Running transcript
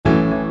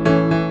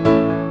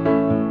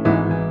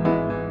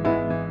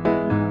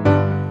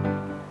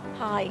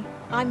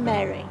I'm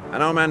Mary.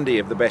 And I'm Andy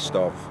of The Best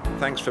Of.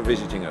 Thanks for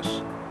visiting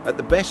us. At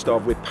The Best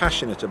Of, we're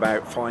passionate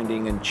about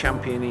finding and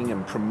championing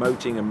and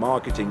promoting and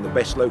marketing the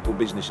best local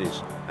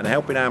businesses and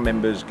helping our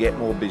members get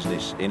more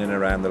business in and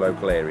around the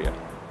local area.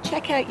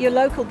 Check out your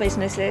local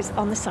businesses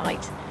on the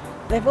site.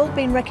 They've all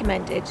been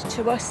recommended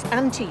to us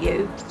and to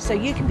you, so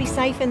you can be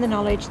safe in the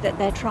knowledge that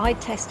they're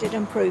tried, tested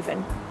and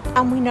proven.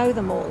 And we know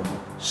them all.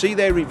 See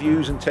their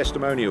reviews and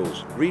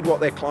testimonials, read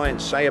what their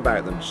clients say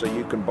about them so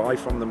you can buy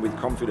from them with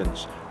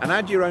confidence, and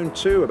add your own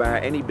too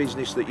about any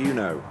business that you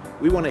know.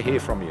 We want to hear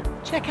from you.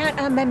 Check out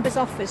our members'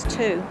 offers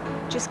too.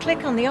 Just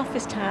click on the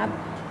Offers tab,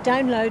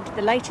 download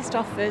the latest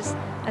offers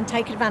and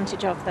take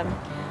advantage of them.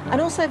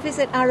 And also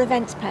visit our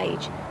events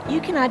page.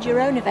 You can add your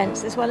own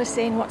events as well as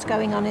seeing what's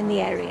going on in the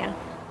area.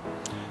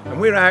 And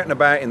we're out and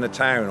about in the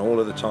town all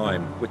of the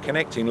time. We're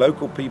connecting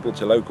local people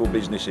to local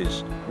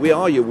businesses. We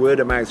are your word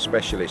of mouth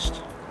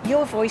specialist.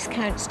 Your voice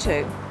counts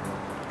too.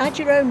 Add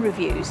your own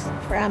reviews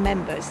for our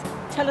members.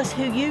 Tell us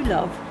who you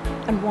love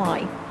and why,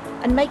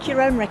 and make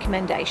your own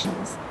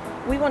recommendations.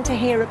 We want to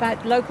hear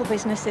about local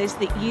businesses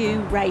that you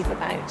rave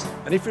about.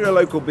 And if you're a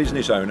local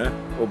business owner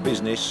or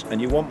business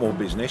and you want more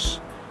business,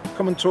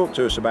 come and talk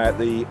to us about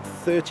the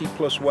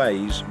 30+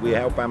 ways we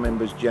help our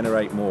members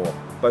generate more,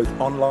 both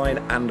online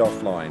and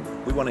offline.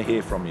 We want to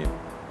hear from you.